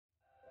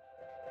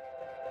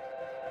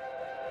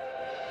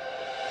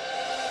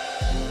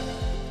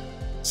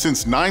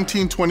Since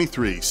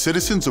 1923,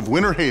 citizens of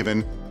Winter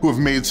Haven who have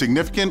made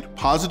significant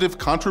positive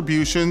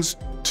contributions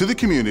to the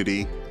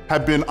community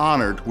have been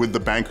honored with the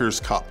Bankers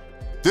Cup.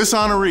 This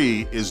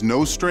honoree is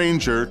no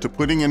stranger to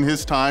putting in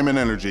his time and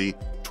energy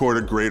toward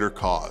a greater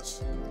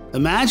cause.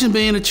 Imagine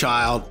being a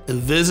child and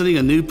visiting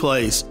a new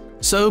place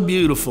so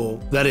beautiful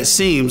that it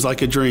seems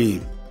like a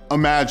dream.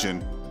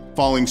 Imagine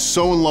falling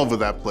so in love with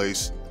that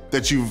place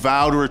that you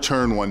vow to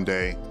return one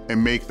day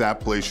and make that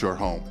place your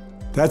home.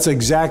 That's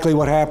exactly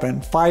what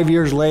happened 5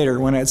 years later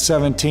when at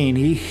 17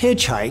 he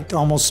hitchhiked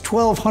almost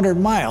 1,200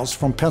 miles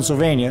from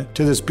Pennsylvania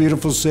to this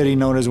beautiful city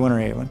known as Winter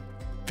Haven.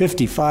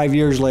 55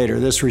 years later,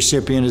 this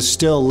recipient is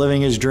still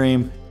living his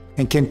dream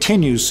and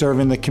continues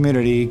serving the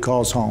community he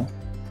calls home.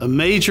 A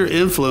major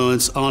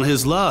influence on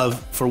his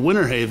love for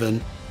Winter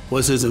Haven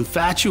was his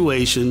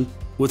infatuation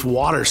with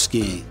water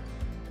skiing.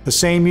 The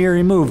same year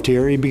he moved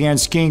here, he began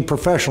skiing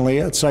professionally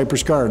at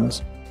Cypress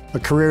Gardens, a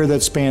career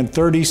that spanned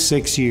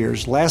 36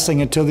 years,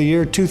 lasting until the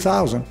year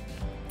 2000.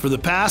 For the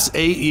past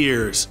 8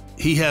 years,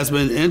 he has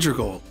been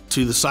integral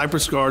to the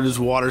Cypress Gardens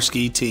water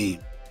ski team,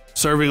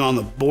 serving on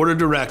the board of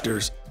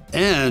directors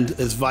and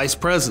as vice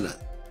president.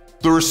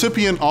 The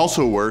recipient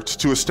also worked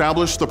to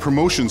establish the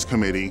promotions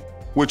committee,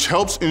 which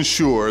helps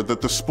ensure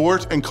that the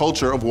sport and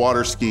culture of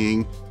water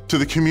skiing to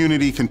the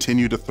community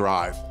continue to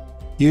thrive.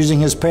 Using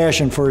his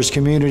passion for his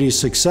community's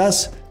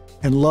success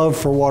and love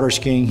for water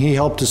skiing, he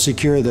helped to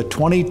secure the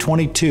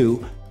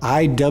 2022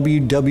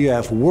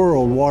 IWWF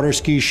World Water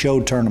Ski Show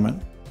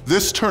Tournament.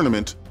 This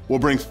tournament will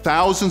bring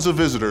thousands of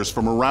visitors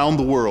from around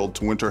the world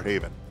to Winter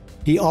Haven.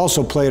 He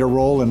also played a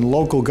role in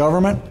local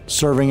government,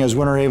 serving as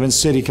Winter Haven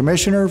City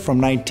Commissioner from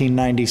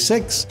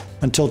 1996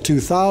 until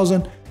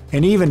 2000,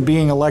 and even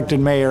being elected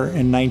mayor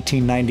in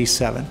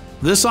 1997.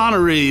 This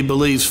honoree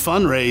believes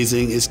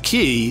fundraising is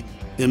key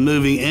in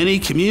moving any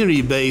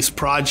community-based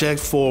project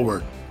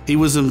forward. He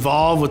was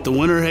involved with the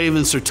Winter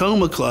Haven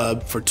Sertoma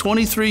Club for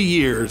 23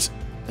 years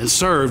and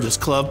served as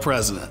club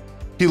president.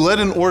 He led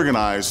and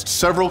organized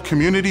several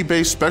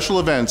community-based special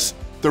events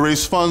that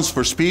raised funds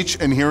for speech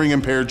and hearing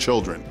impaired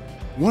children.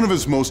 One of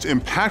his most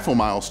impactful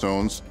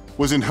milestones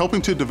was in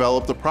helping to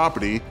develop the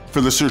property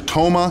for the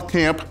Sertoma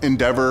Camp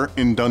Endeavor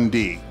in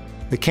Dundee.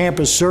 The camp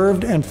has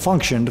served and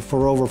functioned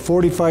for over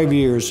 45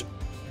 years,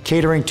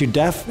 catering to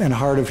deaf and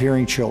hard of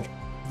hearing children.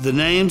 The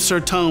name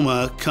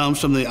Sertoma comes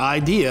from the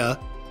idea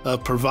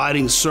of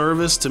providing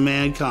service to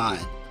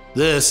mankind.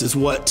 This is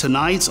what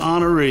tonight's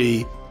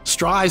honoree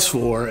strives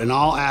for in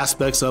all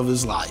aspects of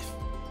his life.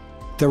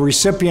 The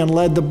recipient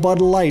led the Bud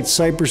Light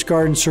Cypress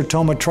Garden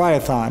Sertoma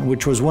Triathlon,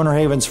 which was Winter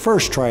Haven's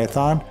first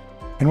triathlon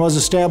and was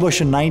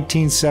established in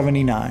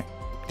 1979.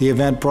 The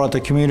event brought the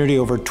community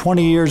over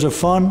 20 years of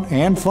fun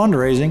and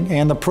fundraising,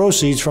 and the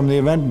proceeds from the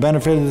event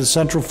benefited the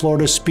Central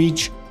Florida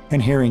Speech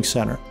and Hearing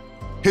Center.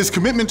 His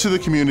commitment to the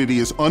community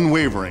is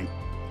unwavering,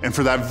 and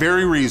for that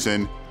very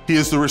reason, he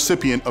is the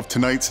recipient of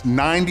tonight's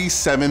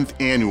 97th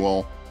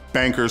annual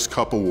Bankers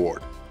Cup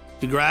Award.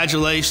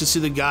 Congratulations to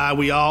the guy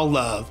we all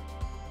love,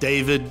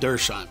 Dave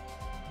Dershimer.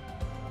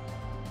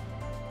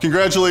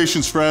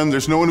 Congratulations, friend.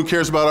 There's no one who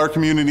cares about our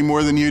community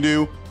more than you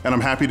do, and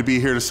I'm happy to be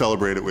here to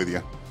celebrate it with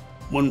you.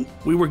 When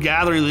we were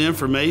gathering the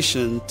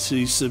information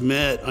to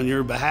submit on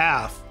your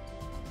behalf,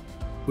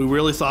 we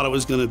really thought it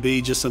was going to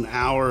be just an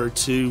hour or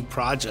two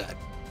project.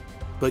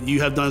 But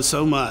you have done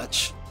so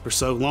much for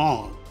so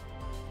long,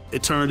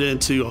 it turned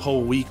into a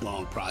whole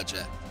week-long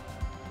project.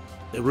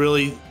 It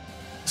really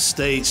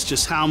states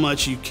just how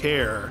much you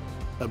care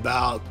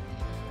about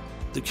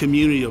the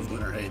community of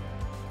Winter Haven.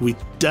 We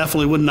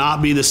definitely would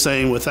not be the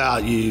same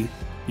without you.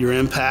 Your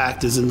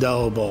impact is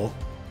indelible.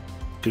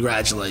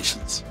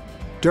 Congratulations.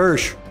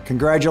 Dersh,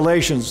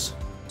 congratulations.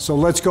 So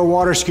let's go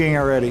water skiing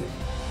already.